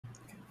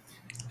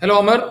Hello,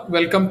 Amar.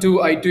 Welcome to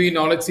I2E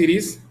Knowledge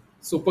Series.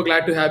 Super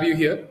glad to have you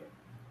here.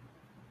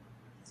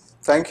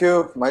 Thank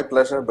you. My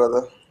pleasure,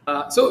 brother.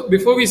 So,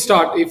 before we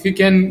start, if you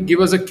can give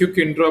us a quick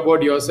intro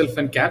about yourself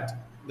and Cat,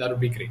 that would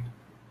be great.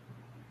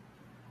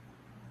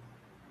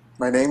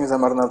 My name is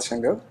Amarnath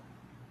Shankar.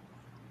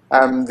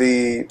 I'm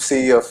the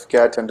CEO of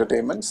Cat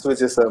Entertainments,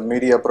 which is a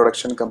media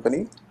production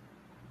company.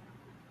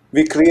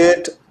 We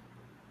create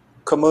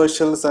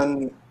commercials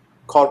and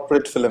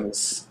corporate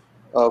films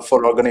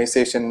for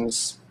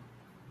organizations,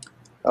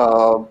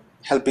 uh,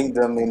 helping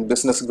them in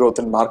business growth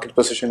and market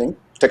positioning.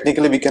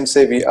 Technically, we can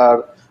say we are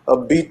a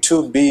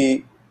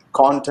B2B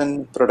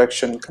content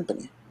production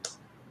company,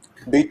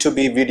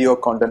 B2B video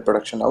content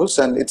production house,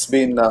 and it's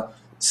been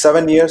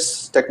 7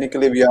 years.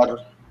 Technically, we are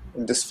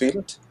in this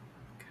field,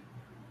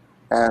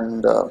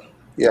 and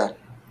yeah,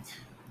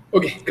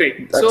 Okay,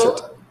 great. that's it.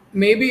 So,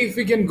 maybe if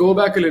we can go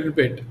back a little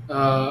bit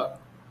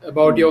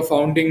about your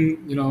founding,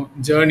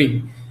 journey.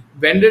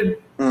 When did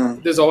Mm.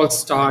 this all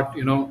start?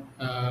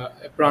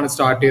 Amarnath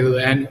started,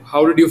 and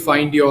how did you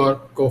find your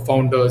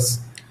co-founders?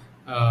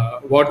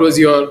 What was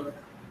your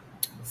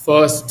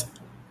first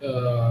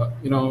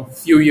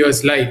few years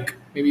like?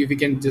 Maybe if we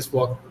can just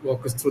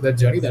walk us through that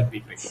journey, that'd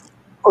be great.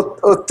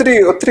 ഒത്തിരി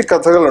ഒത്തിരി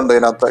കഥകളുണ്ട്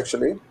ഇതിനകത്ത്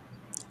actually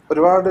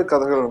ഒരുപാട്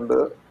കഥകളുണ്ട്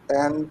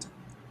and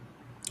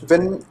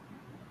when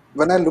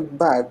when I look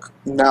back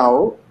now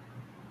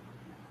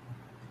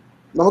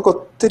നമുക്ക്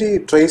ഒത്തിരി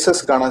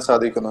traces കാണാൻ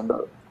സാധിക്കുന്നുണ്ട്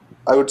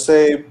I would say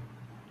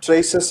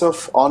traces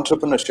of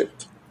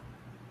entrepreneurship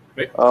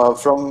Right.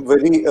 From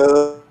very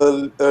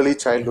early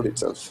childhood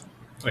it self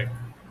Right.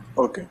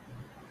 Okay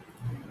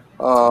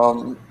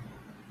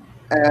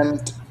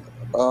and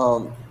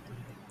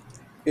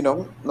you know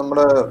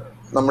നമ്മുടെ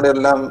നമ്മുടെ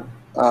എല്ലാം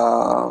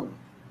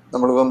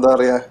നമ്മൾ എന്താ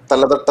പറയുക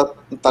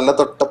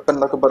തലതൊട്ടപ്പൻ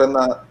എന്നൊക്കെ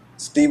പറയുന്ന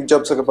സ്റ്റീവ്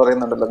ജോബ്സ് ഒക്കെ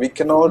പറയുന്നുണ്ടല്ലോ we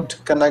cannot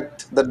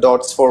connect the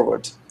dots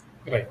forward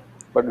Right.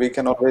 but we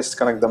can always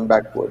connect them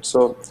backwards. So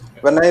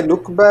when I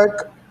look back,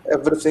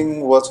 everything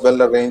was well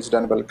arranged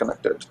and well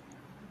connected.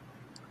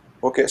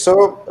 Okay, so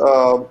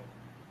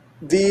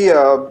the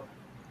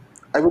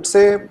I would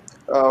say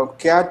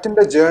cat in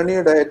the journey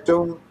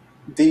ഏറ്റവും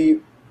the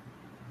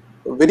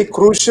very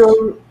crucial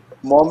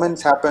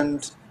moments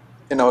happened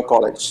in our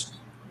college.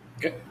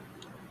 Okay.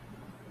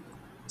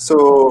 So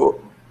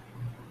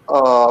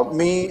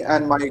me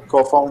and my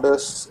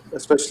co-founders,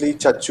 especially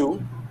Chachu,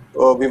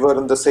 we were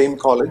in the same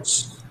college.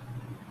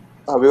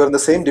 We were in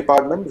the same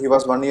department. He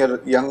was 1 year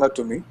younger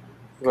to me.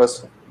 He was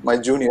my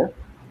junior.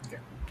 Okay.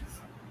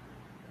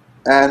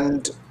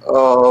 And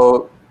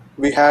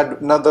we had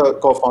another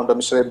co-founder,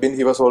 Mr. Ebin.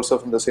 He was also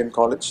from the same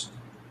college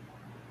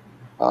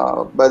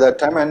by that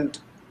time. And,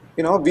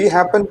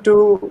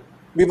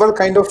 we were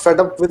kind of fed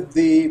up with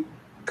the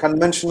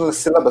conventional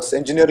syllabus,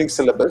 engineering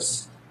syllabus.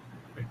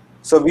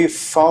 So we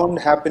found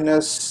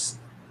happiness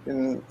in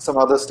some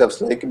other steps,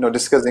 like,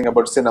 discussing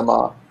about cinema,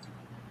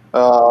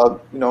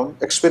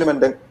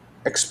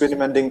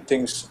 experimenting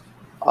things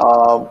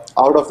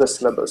out of the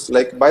syllabus.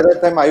 Like by that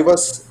time, I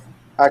was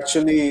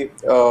actually,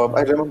 still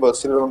remember,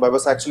 I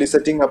was actually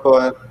setting up a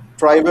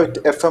private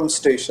FM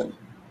station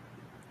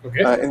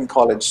Okay. in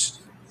college.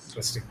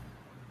 Interesting.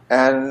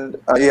 And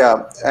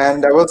and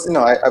I was,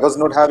 I was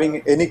not having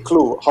any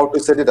clue how to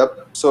set it up.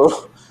 So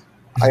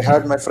I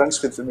had my friends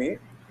with me,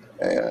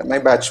 my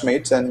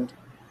batchmates, and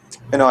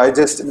I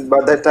just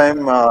by that time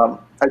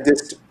I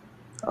just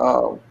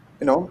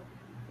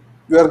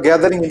we are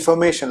gathering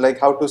information like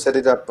how to set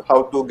it up, how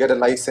to get a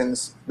license.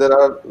 There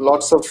are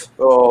lots of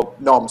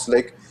norms,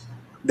 like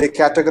they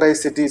categorize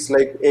cities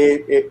like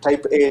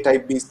type A,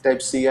 type B,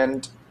 type C, and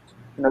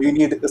you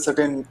need a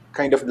certain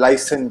kind of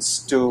license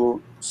to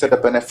set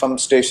up an FM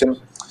station.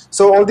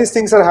 So all these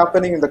things are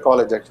happening in the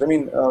college. Actually, I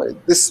mean,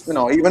 this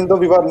even though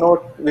we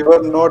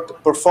were not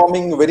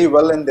performing very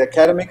well in the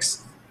academics,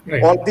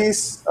 Right. all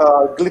these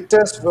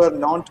glitters were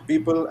known to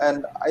people, and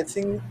I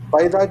think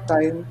by that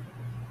time.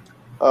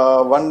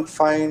 One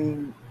fine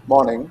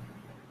morning,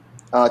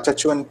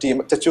 Chachu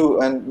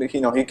and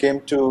he came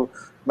to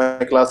my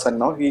class, and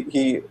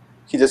he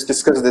just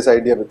discussed this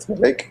idea with me,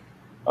 like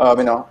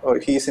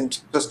he's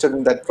interested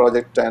in that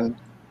project, and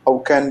how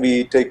can we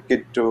take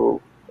it to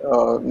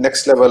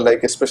next level,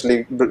 like especially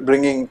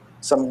bringing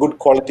some good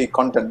quality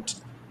content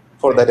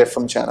for that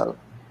FM channel.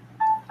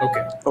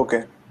 Okay.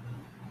 Okay,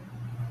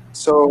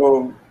 so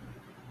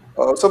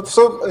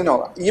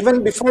even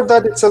before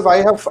that itself, I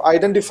have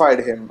identified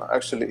him.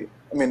 Actually,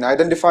 I mean,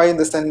 identify in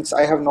the sense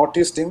I have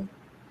noticed him,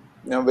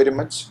 very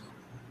much.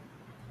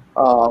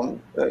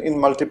 In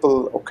multiple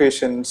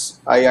occasions,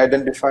 I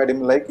identified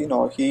him like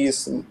he is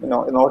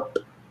not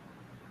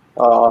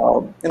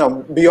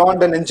beyond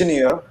an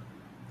engineer.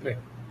 Right.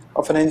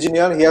 Of an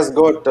engineer, he has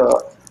got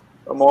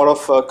more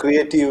of a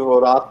creative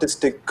or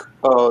artistic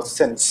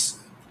sense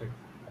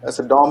as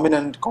a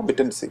dominant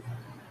competency.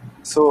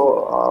 So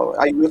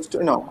I used to,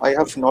 I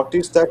have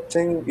noticed that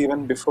thing even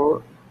before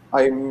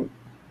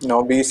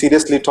we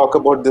seriously talk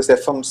about this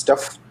FM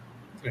stuff.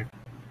 Right.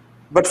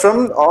 But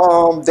from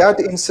that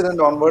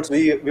incident onwards,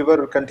 we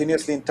were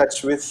continuously in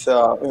touch with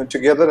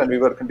together, and we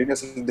were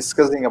continuously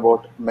discussing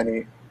about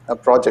many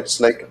projects,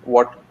 like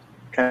what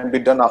can be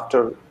done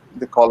after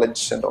the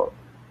college and all.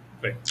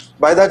 Right.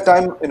 By that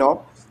time,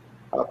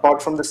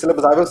 apart from the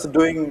syllabus, I was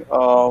doing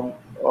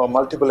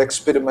multiple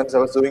experiments. I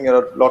was doing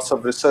lots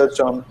of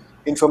research on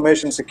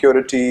information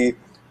security,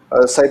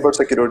 cyber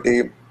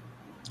security,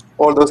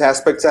 all those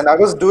aspects, and I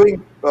was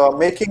doing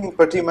making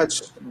pretty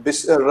much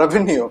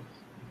revenue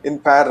in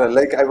parallel.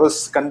 Like I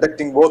was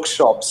conducting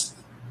workshops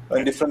in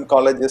Right. different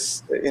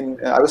colleges.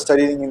 I was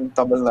studying in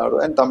Tamil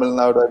Nadu, and Tamil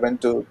Nadu I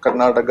went to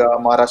Karnataka,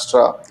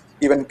 Maharashtra,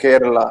 even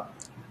Kerala.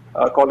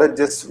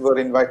 Colleges were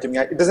inviting me.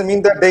 It doesn't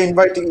mean that they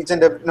invite each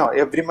and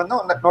every month.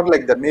 No, not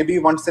like that. Maybe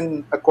once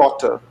in a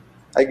quarter,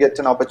 I get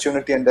an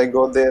opportunity and I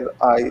go there.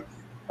 I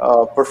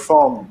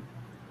perform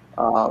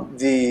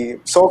the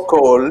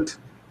so-called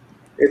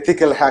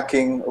ethical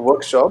hacking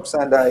workshops,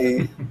 and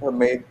I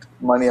made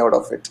money out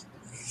of it.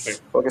 Right.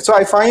 Okay, so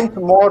I found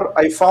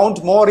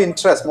more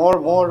interest,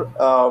 more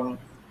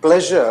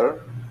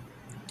pleasure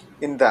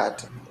in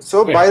that.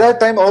 So Right. by that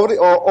time,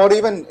 or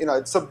even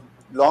it's a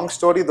long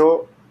story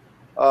though.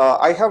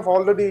 I have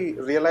already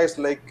realized,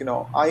 like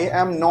I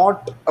am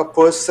not a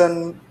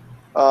person.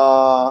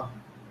 I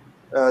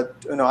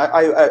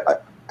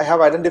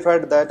have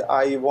identified that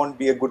I won't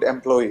be a good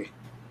employee.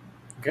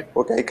 Okay.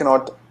 Okay, I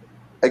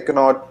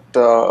cannot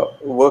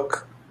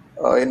work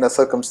in a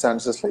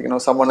circumstances like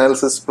someone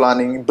else is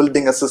planning,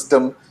 building a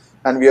system,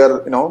 and we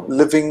are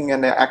living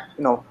and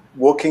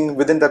working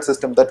within that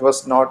system. That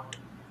was not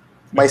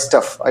my Right.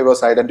 stuff. I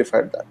was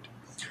identified that.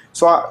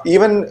 So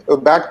even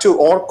back to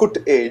Orkut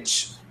age,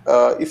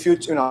 if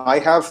I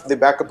have the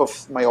backup of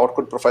my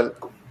Orkut profile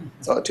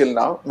till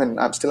now. I mean,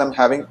 I'm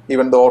having,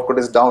 even though Orkut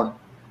is down.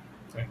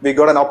 Right. We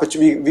got an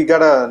opportunity. We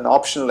got an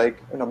option, like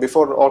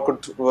before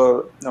Orkut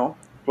were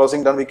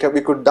closing down. We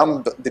could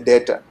dump the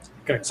data.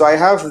 Correct. So I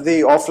have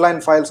the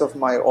offline files of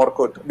my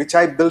Orkut, which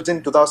I built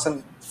in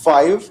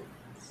 2005.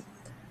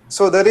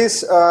 So there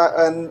is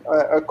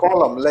a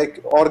column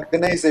like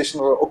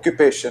organization or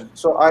occupation.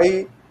 So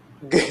I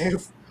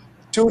gave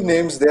two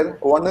names there.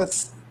 One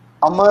is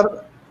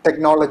Amar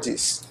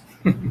Technologies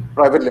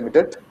Private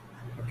Limited,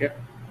 Okay.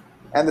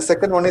 and the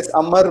second one is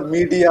Amar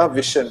Media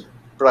Vision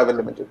Private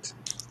Limited.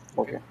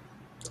 Okay.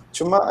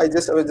 Chuma, I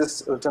was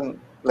just written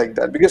like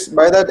that because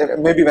by that,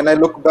 maybe when I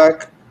look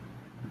back,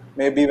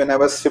 maybe when I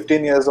was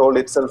 15 years old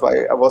itself,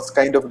 I was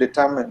kind of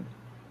determined.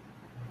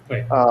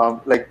 Right.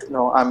 Like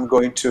I'm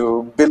going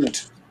to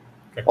build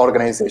Correct.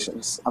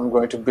 organizations. I'm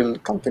going to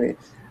build company.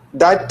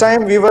 That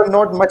time we were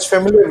not much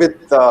familiar with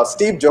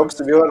Steve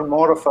Jobs. We were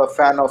more of a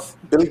fan of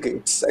Bill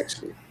Gates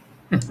actually,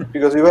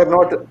 because we were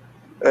not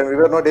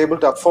able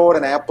to afford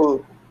an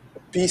Apple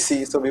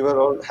PC, so we were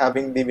all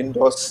having the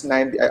Windows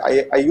 90.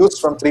 I used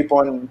from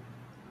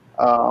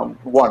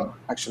 3.1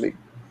 actually.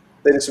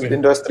 There is Right.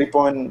 Windows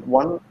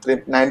 3.1,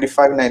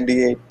 95,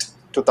 98,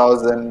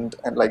 2000,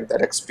 and like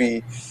that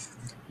XP.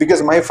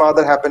 Because my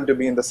father happened to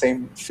be in the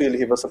same field,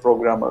 he was a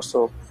programmer.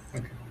 So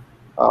Okay.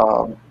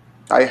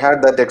 I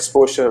had that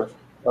exposure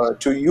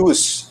to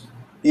use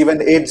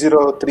even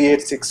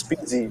 80386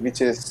 PG,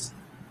 which is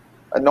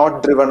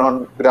not driven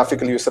on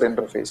graphical user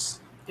interface.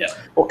 Yeah.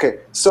 Okay,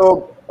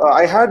 so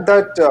I had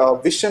that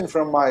vision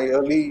from my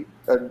early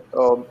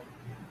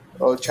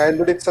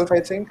childhood itself,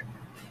 I think.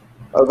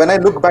 When I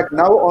look back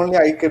now, only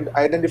I could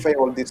identify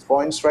all these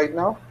points right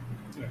now.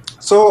 Right.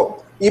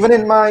 So even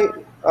in my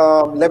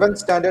 11th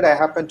standard, I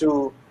happened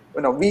to,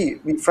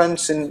 we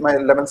friends in my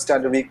 11th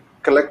standard, we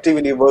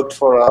collectively worked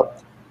for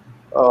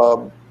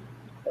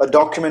a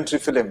documentary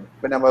film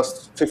when I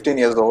was 15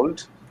 years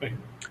old. Right.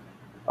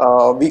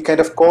 We kind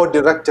of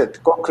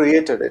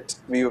co-created it.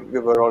 We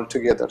were all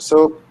together.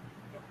 So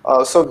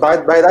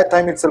by that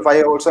time itself,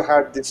 I also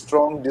had this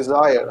strong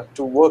desire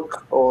to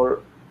work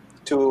or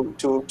to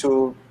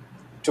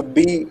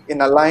be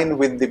in align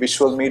with the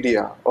visual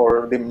media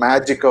or the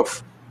magic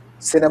of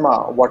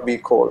cinema, what we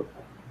call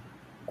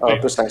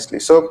Right. precisely.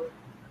 So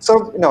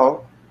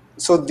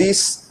so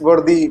these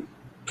were the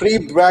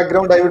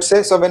pre-background, I would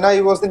say. So when I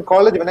was in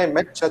college, when I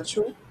met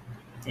Chachu,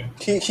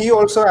 Right. he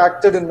also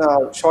acted in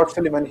a short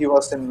film when he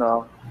was in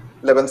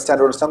 11th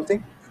standard or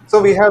something.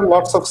 So we had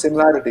lots of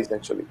similarities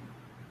actually.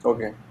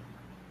 Okay.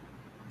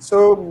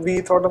 So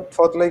we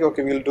thought like,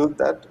 okay, we'll do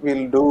that.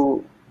 We'll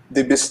do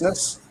the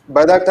business.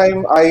 By that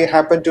time, I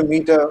happened to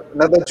meet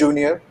another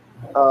junior.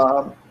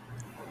 Um,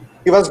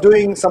 he was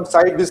doing some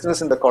side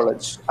business in the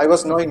college. I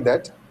was knowing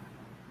that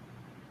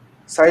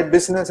side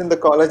business in the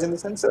college, in the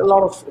sense, a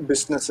lot of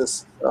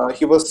businesses.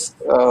 He was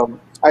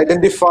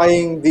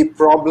identifying the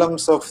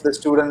problems of the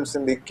students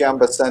in the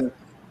campus, and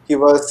he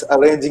was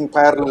arranging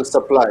parallel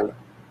supply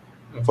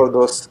Okay. for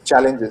those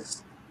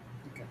challenges.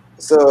 Okay.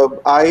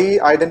 So I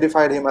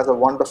identified him as a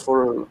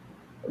wonderful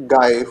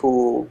guy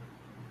who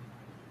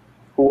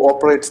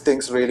operates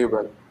things really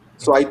well.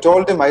 So I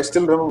told him, I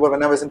still remember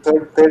when I was in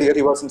third year,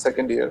 he was in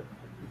second year.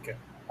 Okay.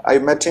 I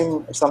met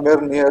him somewhere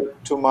near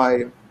to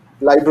my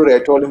library. I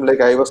told him, like,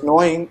 I was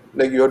knowing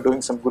like you are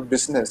doing some good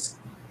business.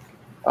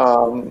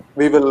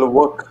 we will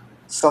work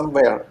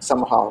somewhere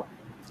somehow.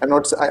 I'm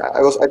not.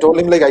 I told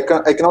him like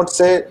I cannot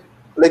say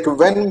like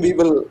when we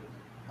will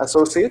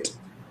associate.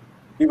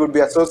 We would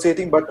be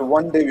associating, but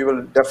one day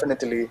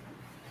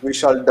we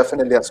shall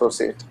definitely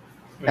associate.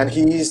 Right. And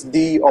he is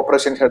the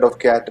operation head of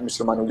CAT,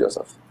 Mr. Manu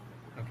Joseph.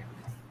 Okay.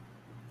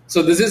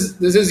 So this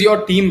is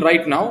your team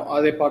right now.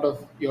 Are they part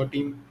of your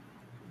team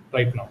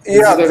right now? This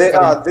is Yeah, the they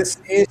current. are. This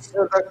is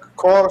the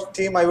core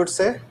team, I would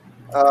say.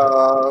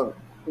 Okay.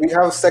 We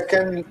have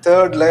second,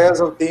 third layers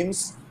of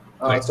teams.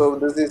 Right. So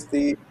this is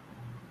the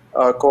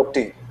core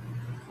team.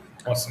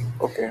 Awesome.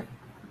 Okay.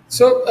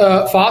 So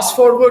fast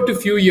forward to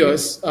few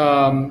years.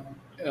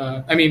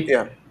 I mean,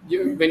 Yeah.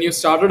 when you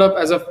started up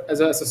as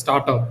a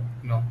startup,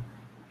 uh,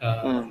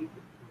 Mm.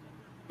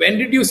 when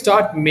did you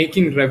start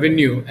making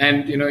revenue,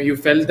 and you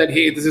felt that,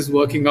 hey, this is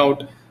working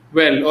out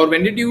well, or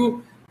when did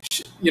you,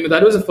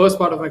 that was the first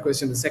part of my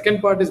question. The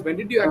second part is, when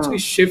did you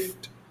actually Mm.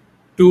 shift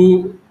to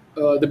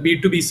the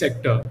B2B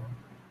sector,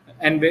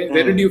 and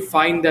where did Mm. you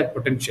find that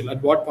potential?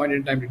 At what point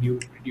in time did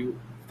you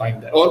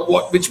find that, or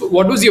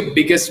what was your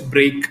biggest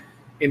break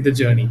in the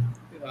journey?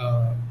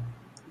 Uh,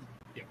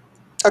 yeah.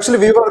 Actually,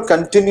 we were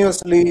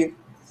continuously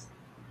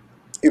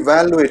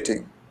evaluating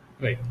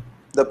Right.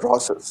 the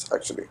process.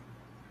 Actually,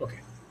 Okay.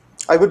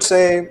 I would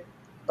say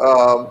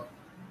uh,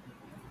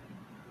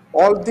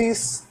 all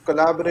these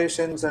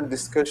collaborations and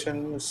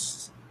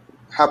discussions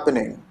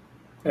happening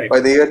Right. by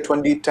the year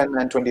 2010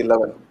 and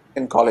 2011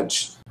 in college.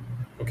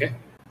 Okay.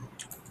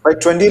 By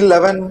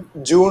 2011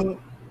 June,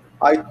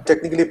 I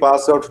technically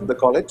passed out from the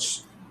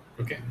college.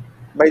 Okay.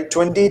 By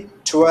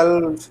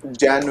 2012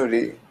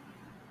 January,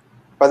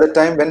 by the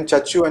time when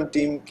Chachu and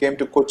team came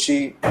to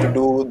Kochi to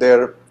do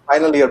their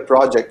final year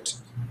project,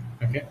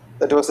 Okay.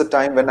 that was the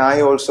time when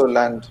I also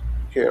land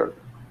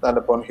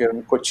upon here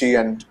in Kochi,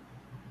 and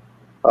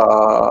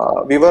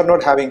we were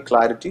not having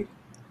clarity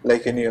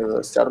like any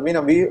other start. I mean,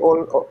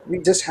 we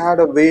just had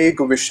a vague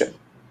vision,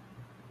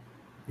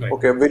 Right.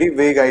 okay, a very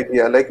vague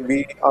idea, like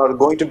we are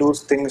going to do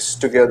things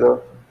together.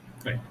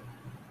 Right.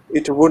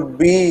 It would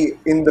be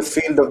in the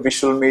field of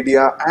visual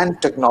media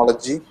and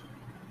technology.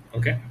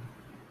 Okay.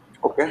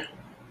 Okay,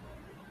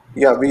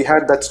 yeah, we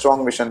had that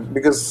strong vision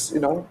because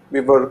we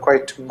were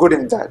quite good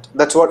in that.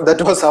 That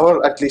was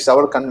our, at least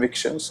our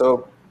conviction.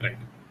 So Right.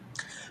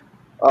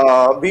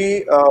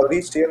 we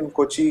reached here in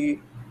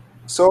Kochi.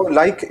 So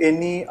like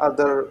any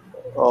other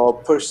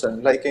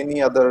person, like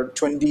any other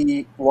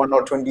 21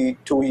 or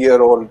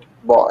 22-year-old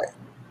boy,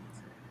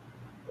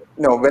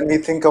 when we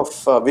think of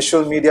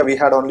visual media, we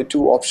had only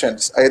two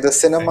options: either Right.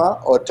 cinema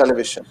or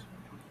television.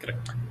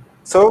 Correct.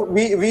 So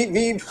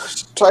we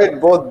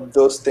tried both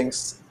those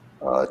things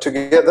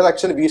together.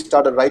 Actually, we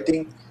started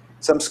writing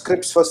some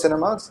scripts for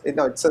cinemas.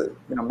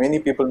 Many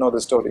people know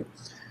the story.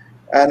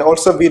 And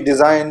also we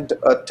designed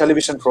a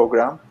television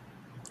program,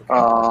 Okay.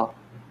 uh,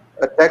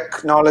 a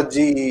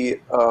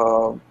technology,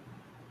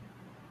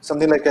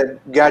 something like a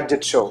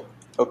gadget show.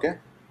 Okay.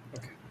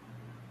 Okay.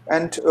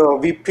 And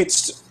we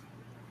pitched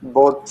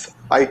both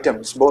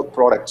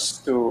products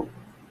to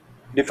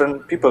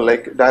different people,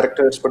 like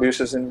directors,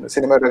 producers, and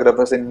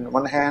cinematographers in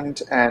one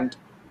hand, and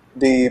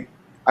the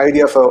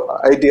idea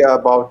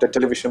about a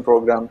television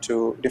program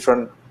to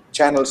different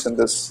channels in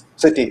this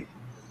city.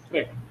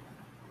 Right.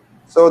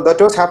 So that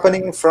was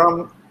happening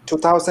from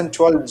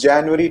 2012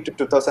 January to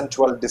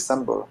 2012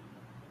 December.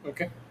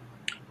 Okay.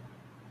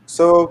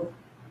 So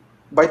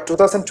by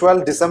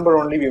 2012 December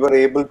only, we were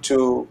able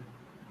to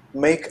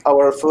make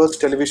our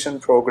first television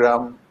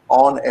program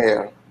on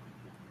air,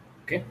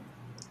 Okay.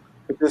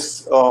 which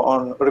is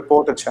on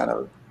Reporter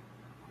channel.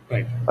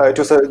 Right. It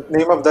was a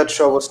name of that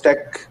show was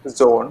Tech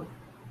Zone.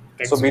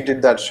 Tech So we zone.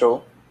 did that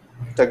show,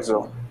 Tech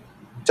Zone.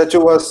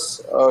 Chachu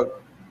was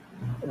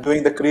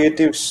doing the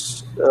creative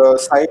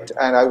side,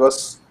 and I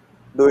was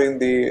doing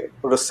the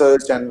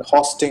research and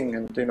hosting,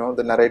 and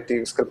the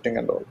narrative scripting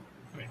and all.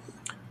 Right.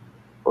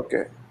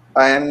 Okay,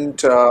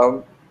 and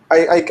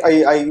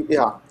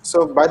yeah.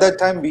 So by that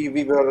time,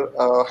 we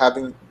were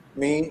having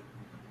me,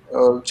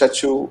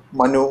 Chachu,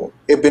 Manu,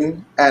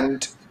 Ibn,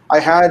 and I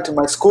had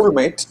my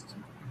schoolmate,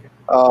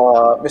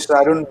 Okay. Mr.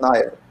 Arun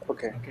Nair.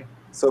 Okay, Okay.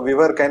 so we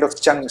were kind of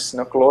chunks,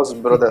 close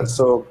brothers.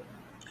 So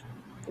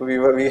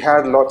we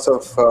had lots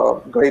of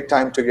great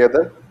time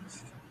together.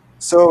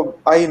 So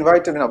I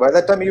invited, by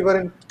that time we were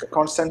in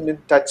constant in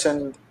touch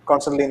and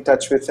constantly in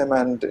touch with him,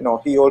 and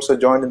he also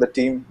joined in the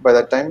team by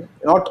that time.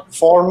 Not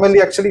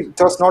formally, actually, it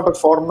was not a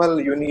formal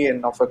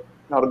union of an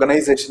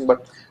organization,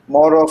 but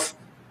more of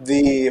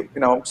the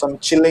some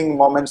chilling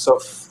moments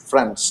of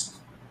friends.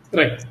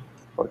 Right.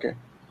 Okay.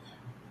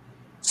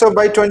 So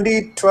by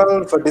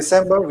 2012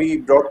 December, we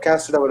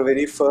broadcasted our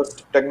very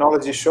first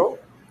technology show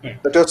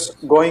Right. that was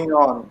going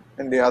on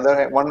in the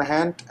one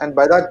hand. And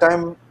by that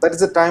time, that is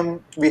the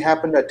time we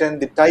happened to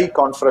attend the Thai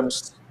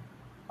conference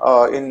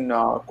in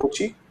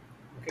Kochi,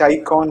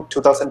 Okay. TaiCon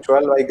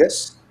 2012, I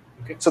guess.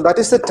 Okay. So that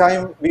is the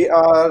time we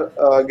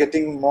are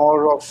getting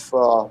more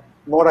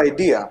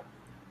idea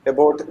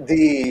about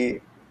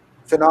the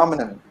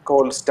phenomenon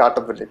called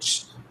Startup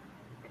Village.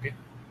 Okay.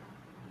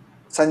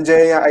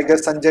 Sanjay, I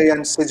guess Sanjay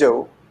and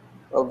Sijo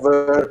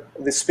were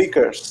the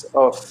speakers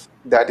of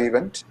that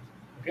event.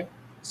 Okay.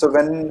 So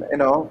when,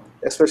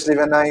 especially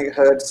when I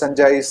heard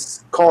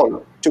Sanjay's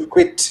call to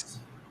quit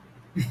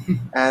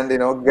and,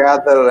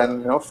 gather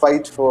and,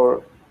 fight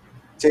for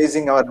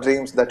chasing our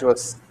dreams, that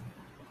was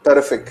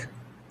terrific.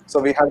 So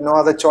we had no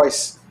other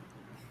choice.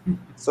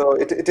 So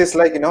it is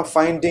like,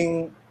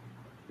 finding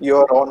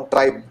your own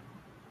tribe,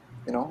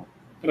 you know,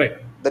 Right.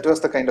 that was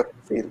the kind of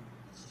feel.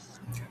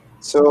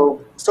 So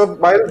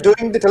while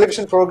doing the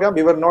television program,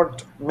 we were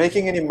not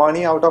making any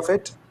money out of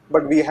it,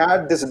 but we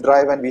had this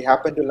drive and we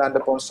happened to land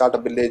upon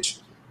Startup Village.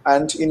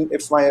 And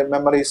if my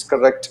memory is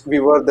correct, we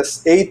were the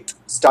 8th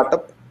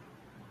startup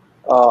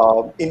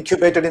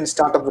incubated in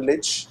Startup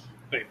Village.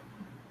 Right.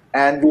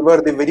 And we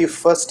were the very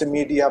first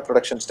media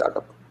production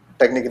startup,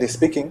 technically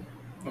speaking,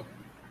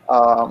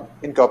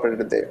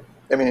 incorporated there.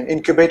 I mean,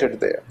 incubated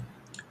there.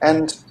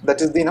 And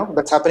that is,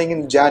 that's happening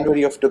in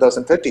January of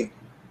 2013.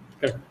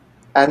 Right.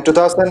 And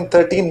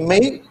 2013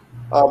 May,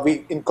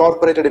 we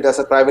incorporated it as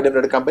a private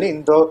limited company.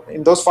 In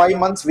those 5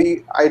 months,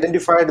 we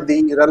identified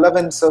the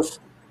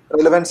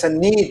relevance and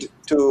need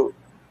to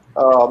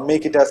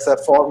make it as a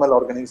formal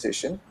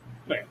organization.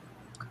 Right.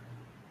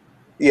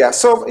 Yeah.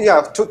 So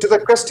yeah, to the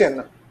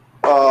question,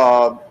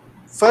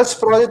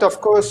 first project, of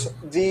course,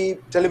 the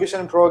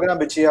television program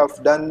which we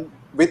have done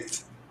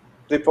with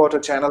Reporter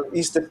Channel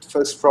is the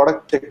first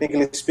product,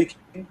 technically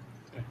speaking.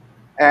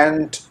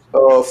 And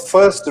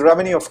first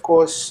revenue, of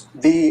course,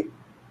 the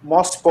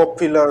most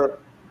popular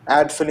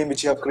ad film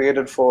which you have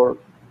created for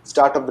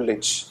Startup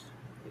Village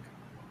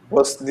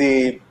was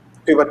the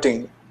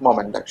pivoting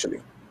moment,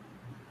 actually.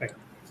 Right.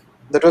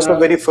 That was the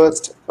very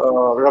first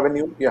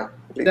revenue. Yeah.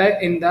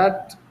 That in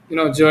that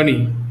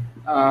journey,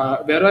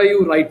 where are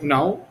you right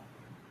now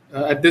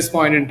at this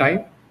point in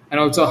time, and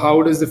also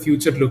how does the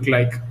future look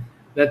like?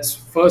 That's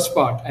first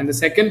part, and the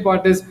second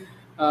part is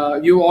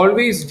you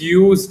always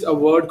used a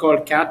word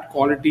called cat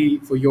quality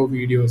for your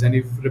videos, and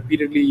you've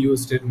repeatedly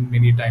used it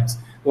many times.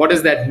 What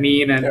does that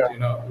mean, and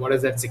what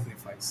does that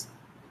signifies?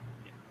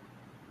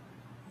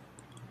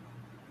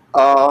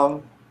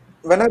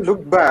 When I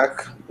look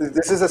back,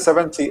 this is a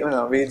 7th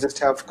year. We just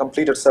have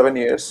completed 7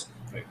 years.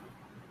 Right.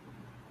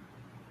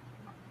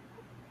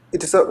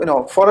 It is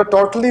for a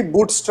totally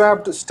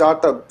bootstrapped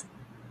startup,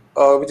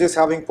 which is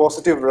having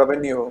positive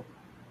revenue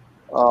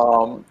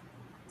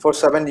for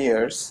 7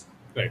 years.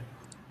 Right.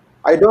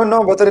 I don't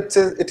know whether it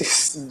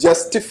is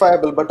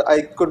justifiable, but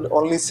I could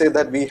only say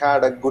that we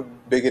had a good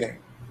beginning.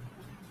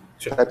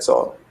 Sure. That's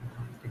all.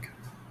 Okay.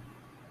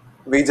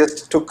 We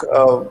just took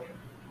a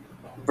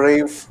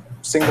brave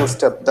single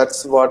step.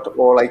 That's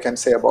all I can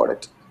say about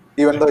it,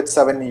 even though it's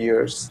 7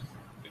 years.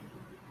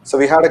 So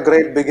we had a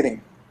great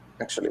beginning,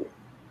 actually.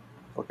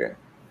 Okay.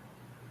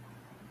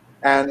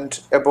 And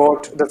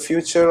about the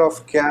future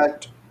of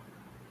CAT,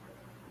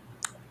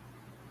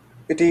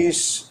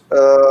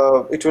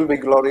 it will be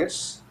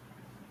glorious.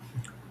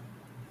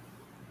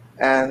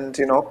 And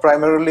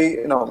primarily,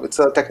 it's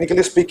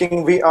technically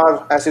speaking, we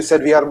are, as you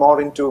said, we are more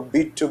into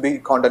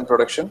B2B content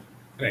production.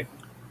 Right.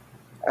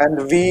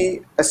 And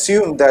we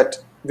assume that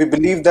we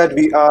believe that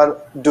we are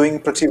doing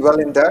pretty well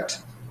in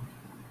that.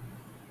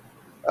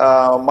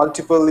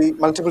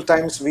 Multiple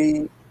times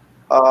we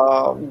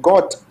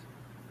got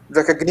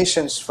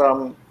recognitions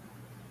from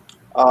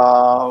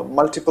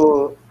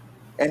multiple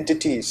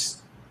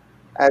entities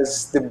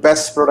as the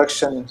best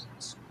production.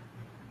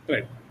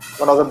 Right.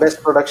 One of the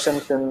best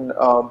productions in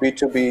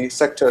B2B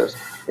sectors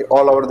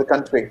all over the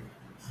country.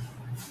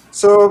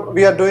 So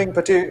we are doing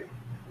pretty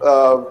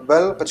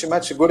well, pretty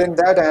much good in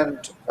that,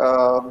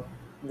 and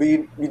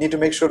we need to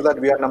make sure that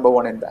we are number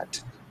one in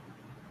that.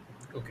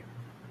 Okay.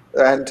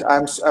 And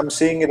I'm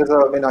seeing it as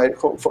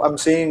I'm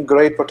seeing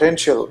great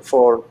potential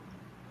for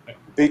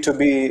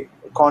B2B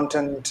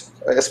content,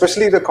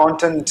 especially the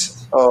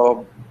content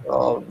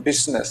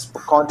business,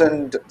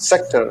 content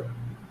sector.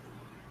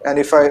 And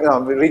if I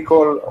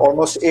recall,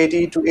 almost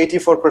 80 to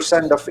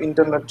 84% of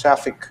internet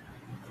traffic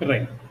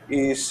Right.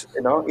 is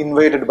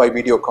invaded by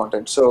video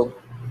content. So,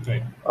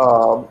 Right.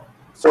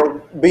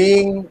 So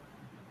being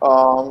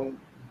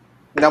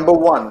number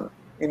one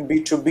in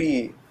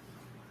B2B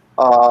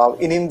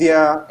in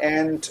India,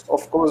 and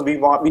of course we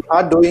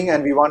are doing,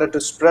 and we wanted to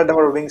spread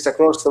our wings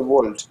across the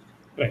world.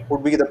 Right.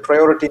 Would be the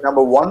priority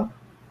number one,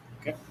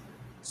 Okay.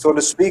 so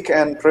to speak.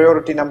 And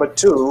priority number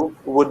two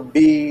would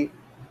be,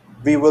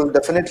 we will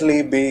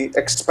definitely be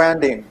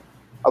expanding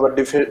our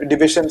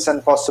divisions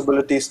and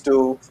possibilities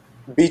to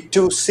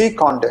B2C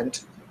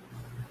content,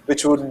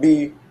 which would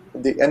be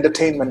the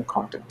entertainment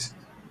content.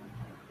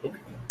 Okay.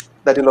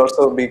 That will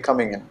also be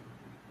coming in.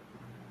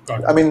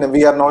 Got it. I mean,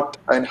 we are not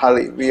in a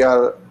hurry. We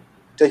are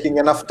taking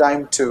enough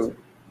time to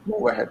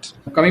move ahead.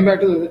 Coming back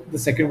to the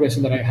second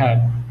question that I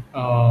had,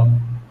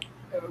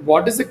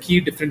 what is the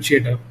key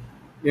differentiator?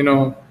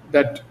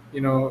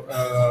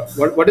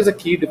 What is the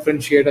key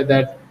differentiator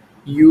that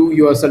you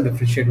yourself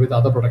differentiate with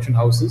other production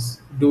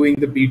houses doing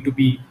the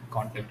B2B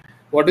content?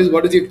 What is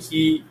your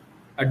key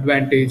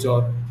advantage,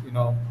 or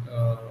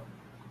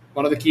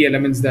one of the key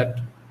elements that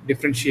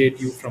differentiate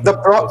you from The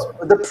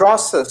those? the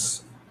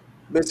process,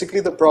 basically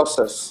the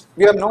process.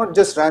 We are not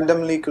just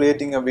randomly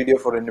creating a video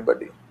for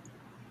anybody.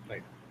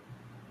 Right.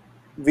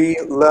 We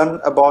learn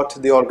about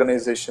the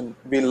organization.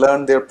 We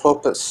learn their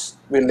purpose.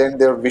 We learn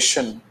their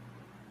vision.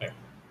 Right.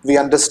 We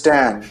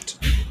understand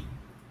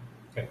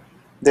Right.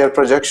 their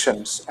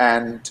projections,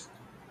 and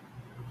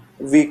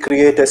we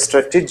create a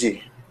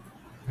strategy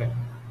Right.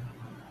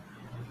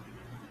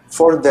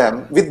 for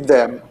them, with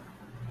them,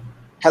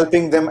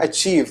 helping them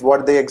achieve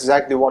what they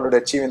exactly wanted to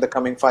achieve in the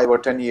coming 5 or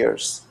 10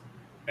 years.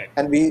 Right.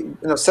 And we,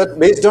 set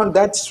based on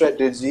that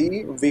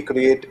strategy, we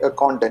create a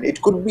content.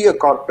 It could be a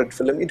corporate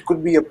film, it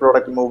could be a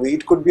product movie,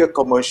 it could be a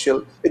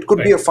commercial, it could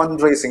be Right. a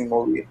fundraising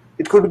movie,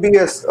 it could be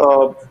a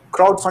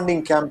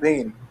crowdfunding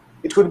campaign,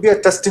 it could be a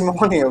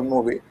testimonial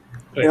movie.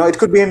 Right. It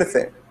could be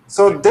anything.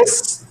 So Right.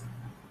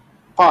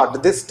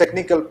 this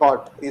technical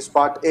part is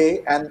part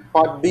A, and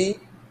part B,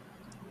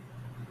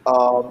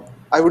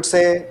 I would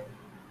say,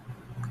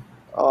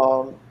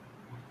 um,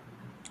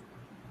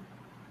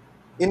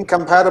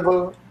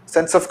 incomparable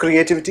sense of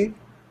creativity Yeah.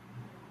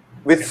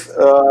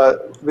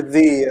 with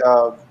the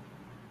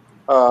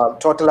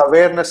total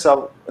awareness of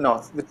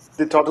with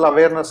the total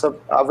awareness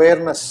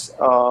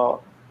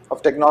of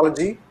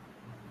technology,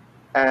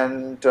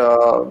 and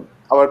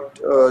our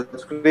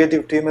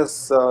creative team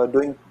is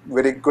doing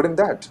very good in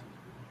that.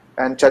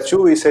 And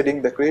Chachu is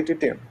heading the creative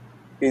team.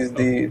 He's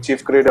Okay. the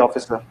chief creative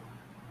officer.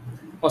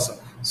 Awesome.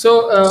 So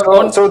So,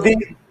 on. so the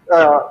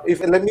Yeah. if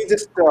let me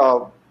just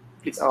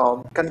Please.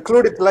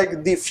 conclude it like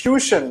the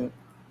fusion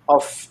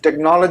of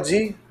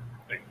technology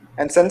Right.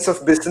 and sense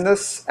of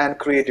business and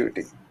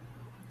creativity.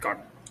 Got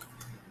it.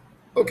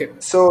 Okay.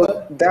 So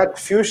that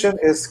fusion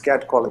is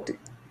CAT quality.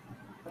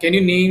 Can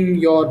you name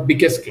your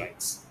biggest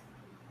clients?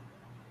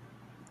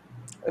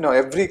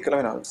 Every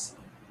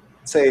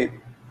say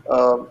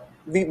uh,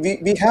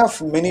 we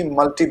have many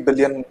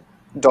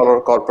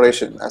multi-billion-dollar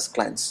corporation as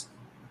clients.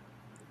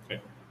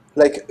 Right.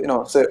 Like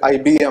so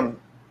IBM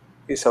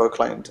is our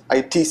client,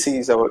 ITC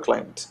is our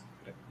client.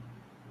 Right.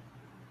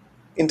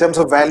 In terms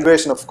of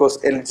valuation, of course,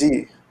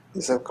 LG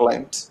is our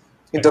client.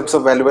 In Right. terms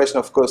of valuation,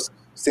 of course,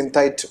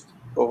 Synthite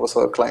was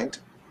our client.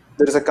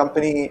 There is a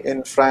company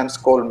in France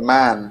called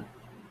MAN.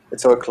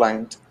 It's our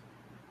client.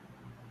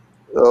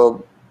 Uh,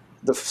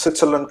 the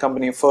Switzerland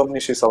company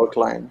Firmenich is our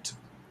client.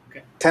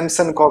 Okay.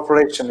 Tencent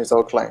Corporation is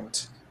our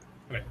client.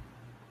 Right.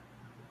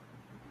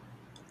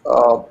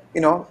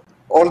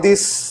 All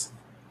these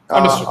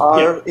Understood. Yeah.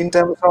 are in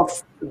terms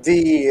of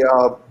the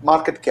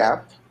market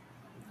cap.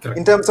 Correct.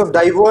 In terms of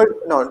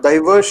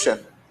diversion,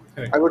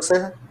 Correct. I would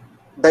say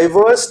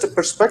diverse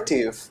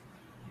perspective.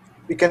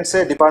 We can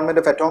say Department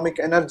of Atomic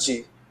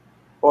Energy,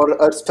 or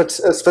a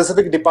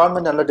specific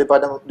department under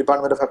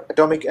Department of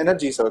Atomic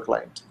Energy is our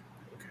client.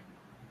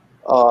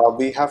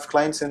 We have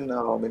clients in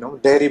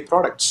dairy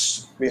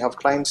products. We have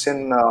clients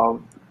in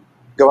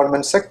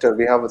government sector.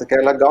 We have the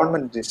Kerala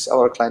government is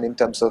our client in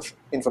terms of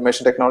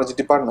information technology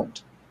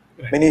department.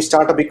 Right. Many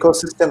startup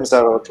ecosystems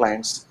are our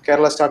clients.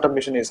 Kerala Startup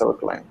Mission is our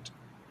client.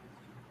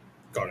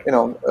 Got it.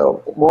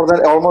 More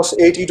than almost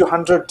 80 to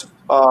 100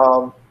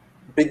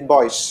 big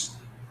boys.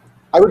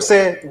 I would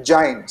say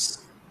giants.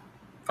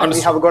 And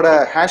we Understood. have got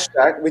a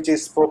hashtag which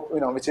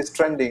is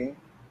trending.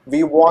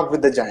 We walk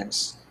with the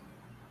giants,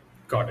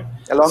 Got it.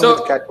 along with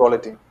So cat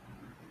quality.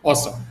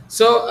 awesome.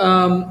 So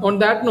on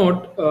that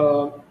note,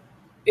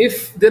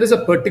 if there is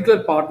a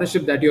particular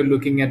partnership that you're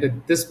looking at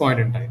this point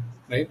in time,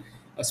 right?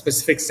 A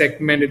specific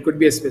segment, it could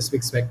be a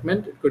specific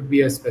segment, it could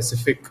be a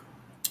specific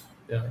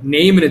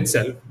name in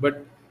itself.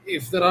 But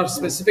if there are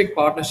specific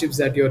partnerships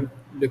that you're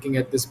looking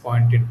at this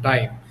point in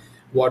time,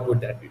 what would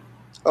that be?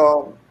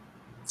 Um,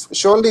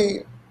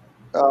 Surely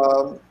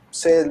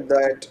say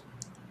that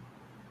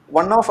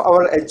one of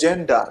our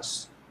agenda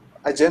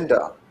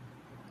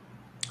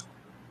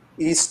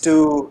is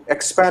to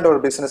expand our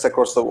business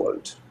across the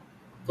world.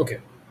 Okay,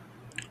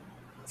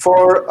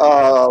 For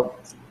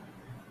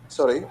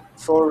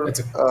for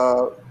that's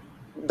okay.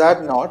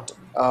 that note,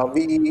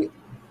 we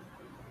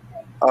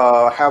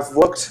have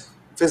worked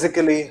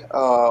physically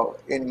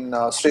in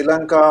Sri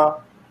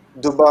Lanka,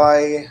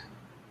 Dubai,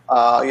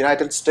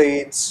 United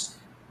States,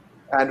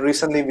 and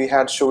recently we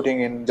had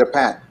shooting in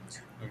Japan.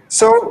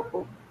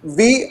 So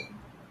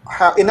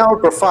in our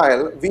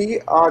profile, we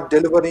are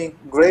delivering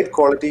great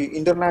quality,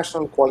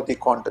 international quality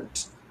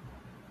content.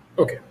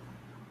 Okay,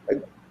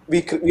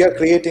 We are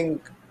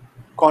creating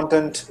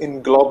content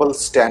in global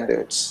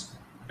standards.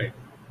 right,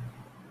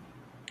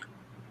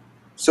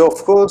 So of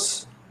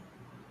course,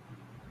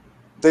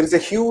 there is a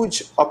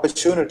huge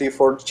opportunity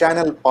for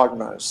channel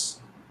partners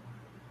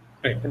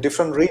right, in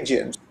different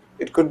regions.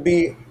 It could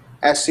be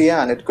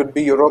ASEAN, it could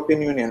be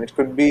European Union, it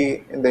could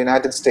be in the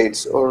United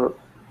States or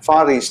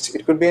Far East,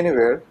 it could be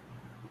anywhere.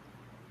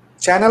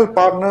 Channel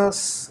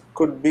partners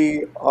could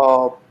be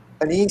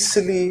an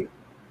easily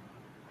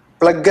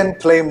plug and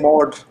play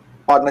mode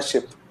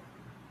partnership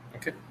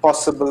okay,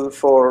 possible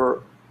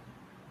for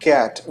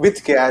CAT in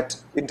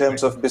right,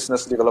 terms of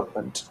business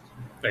development.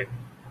 right,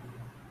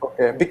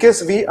 Okay,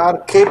 because we are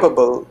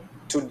capable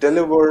to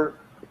deliver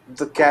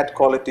the cat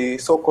quality,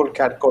 so-called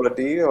cat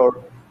quality,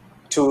 or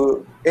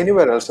to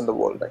anywhere else in the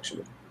world,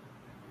 actually.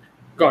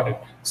 Got it.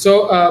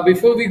 So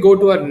before we go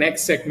to our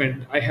next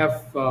segment, I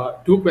have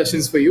two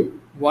questions for you.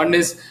 One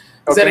is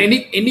there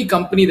Okay. any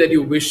company that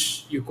you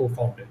wish you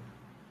co-founded?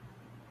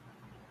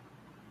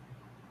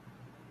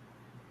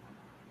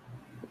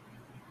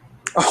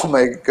 Oh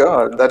my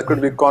God, that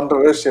could be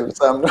controversial.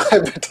 So I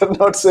better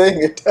not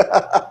saying it.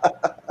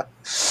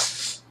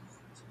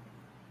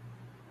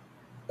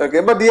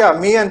 Okay, but yeah,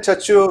 me and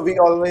Chachu, we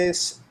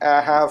always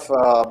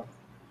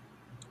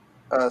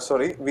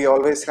we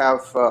always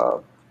have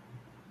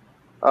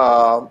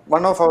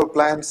one of our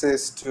plans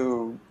is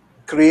to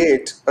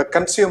create a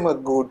consumer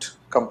good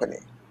company,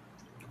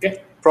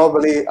 Okay.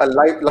 probably a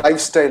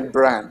lifestyle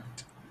brand.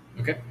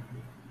 Okay.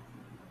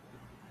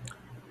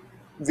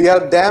 We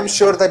are damn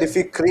sure that if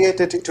we create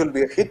it, it will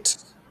be a hit,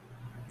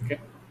 Okay.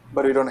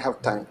 but we don't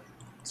have time.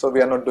 So we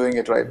are not doing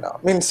it right now.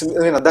 Means,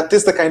 that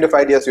is the kind of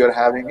ideas we are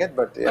having it,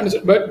 but yeah,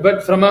 Understood.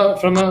 But from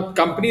a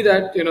company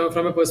that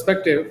from a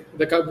perspective,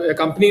 a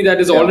company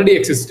that is yeah. already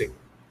existing.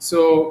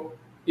 So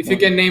if you Mhm.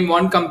 can name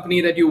one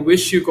company that you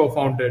wish you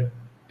co-founded,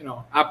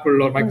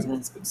 Apple or Mhm.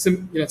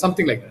 Microsoft,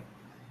 something like that.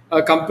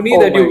 A company Oh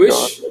that you my God.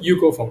 wish you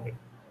co-founded,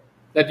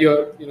 that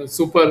you're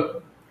super.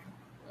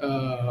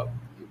 Uh,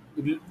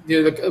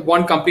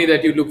 one company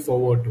that you look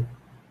forward to.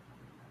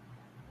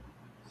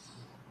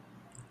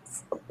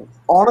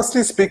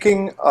 Honestly speaking,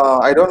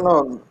 I don't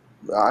know.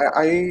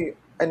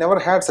 I never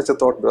had such a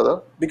thought,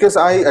 brother. Because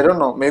I don't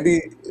know. Maybe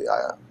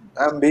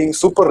I'm being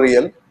super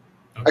real.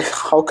 Okay.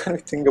 How can we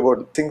think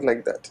about things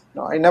like that?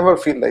 No, I never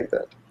feel like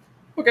that.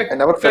 I Okay.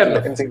 never Fair felt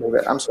enough. anything like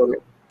that. I'm sorry.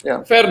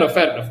 Yeah. Fair enough.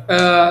 Fair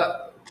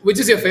enough. Which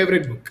is your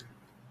favorite book?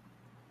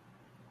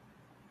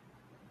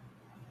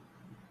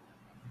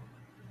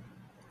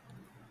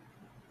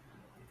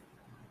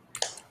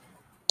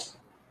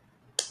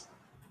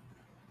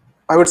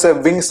 I would say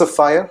Wings of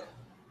Fire.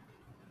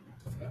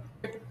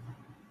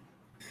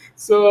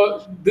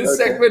 So this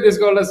Okay. segment is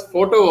called as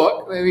photo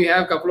walk, where we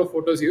have a couple of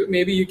photos here.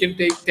 Maybe you can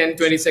take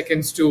 10-20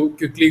 seconds to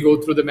quickly go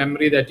through the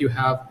memory that you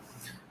have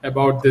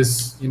about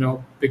this,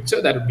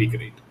 picture. That would be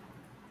great.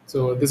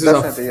 So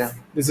Definitely, yeah.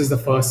 this is the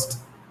first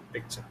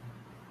picture.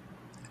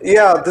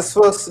 Yeah, this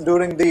was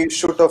during the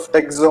shoot of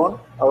Tech Zone,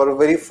 our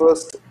very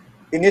first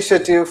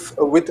initiative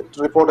with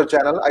Reporter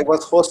Channel. I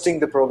was hosting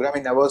the program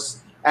and I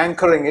was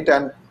anchoring it,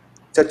 and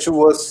Chachu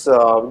was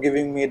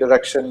giving me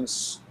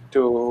directions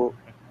to,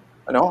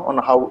 on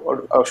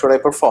how should I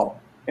perform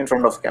in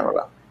front of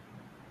camera.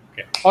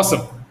 Okay,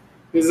 awesome.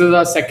 This is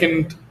our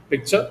second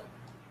picture.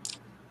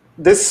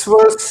 This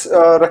was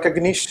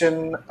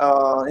recognition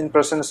in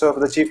presence of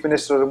the Chief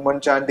Minister Umman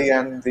Chandi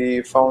and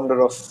the founder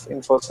of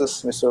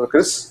Infosys, Mr.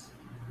 Chris.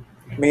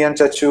 Me and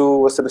Chachu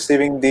was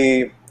receiving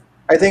the,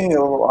 I think,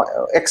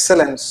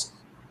 excellence,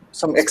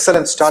 some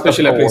excellent startup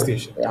Special award.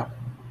 appreciation. Yeah,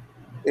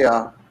 Yeah.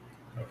 yeah,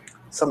 Okay.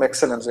 some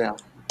excellence. Yeah,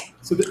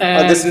 So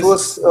and this this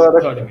was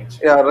third image.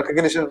 yeah,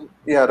 recognition.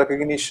 Yeah,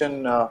 recognition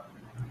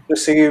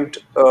received.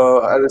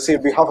 I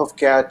received behalf of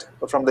CAT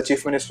from the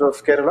Chief Minister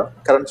of Kerala,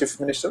 current Chief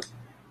Minister.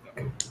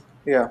 Okay.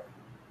 Yeah,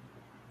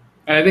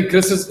 And I think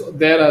Chris is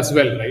there as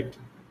well, right?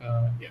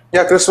 Yeah.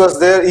 yeah. Chris was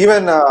there.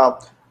 Even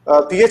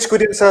PH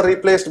Kurian sir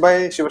replaced by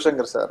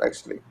Shivashankar sir.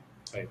 Actually,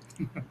 Right.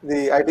 the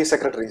IT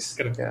secretaries.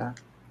 Correct. Yeah,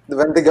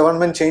 when the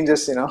government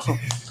changes,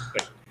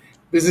 Right.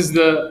 This is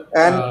the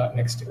And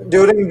next image.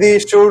 during the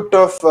shoot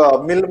of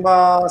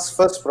Milma's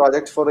first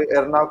project for the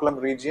Ernakulam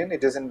region,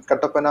 it is in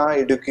Kattapana,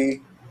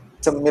 Idukki.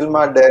 It's a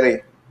Milma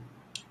dairy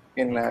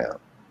in Okay.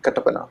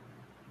 Kattapana.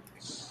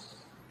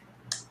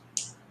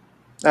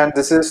 And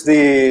this is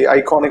the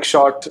iconic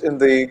shot in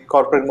the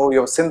corporate movie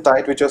of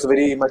Synthite, which was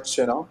very much,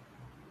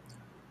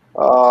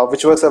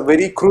 which was a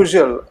very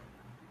crucial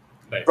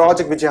Right.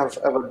 project which I have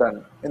ever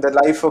done in the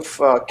life of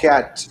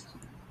Cat.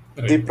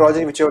 The Right.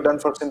 project which you have done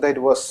for Synthite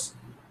was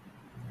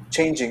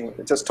changing.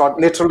 It just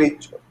literally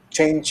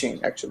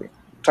changing, actually,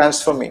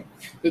 transforming.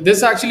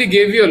 This actually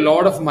gave you a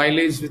lot of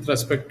mileage with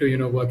respect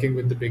to working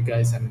with the big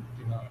guys and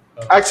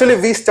Actually,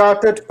 we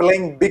started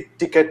playing big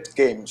ticket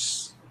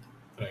games.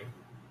 right.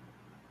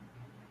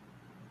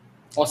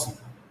 Awesome.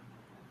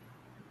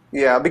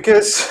 Yeah,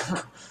 because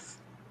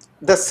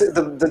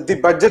the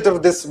budget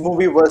of this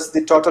movie was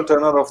the total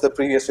turnover of the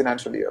previous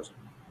financial year.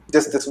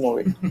 Just this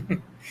movie.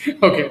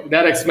 Okay,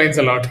 that explains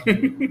a lot.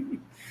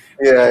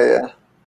 Yeah, yeah.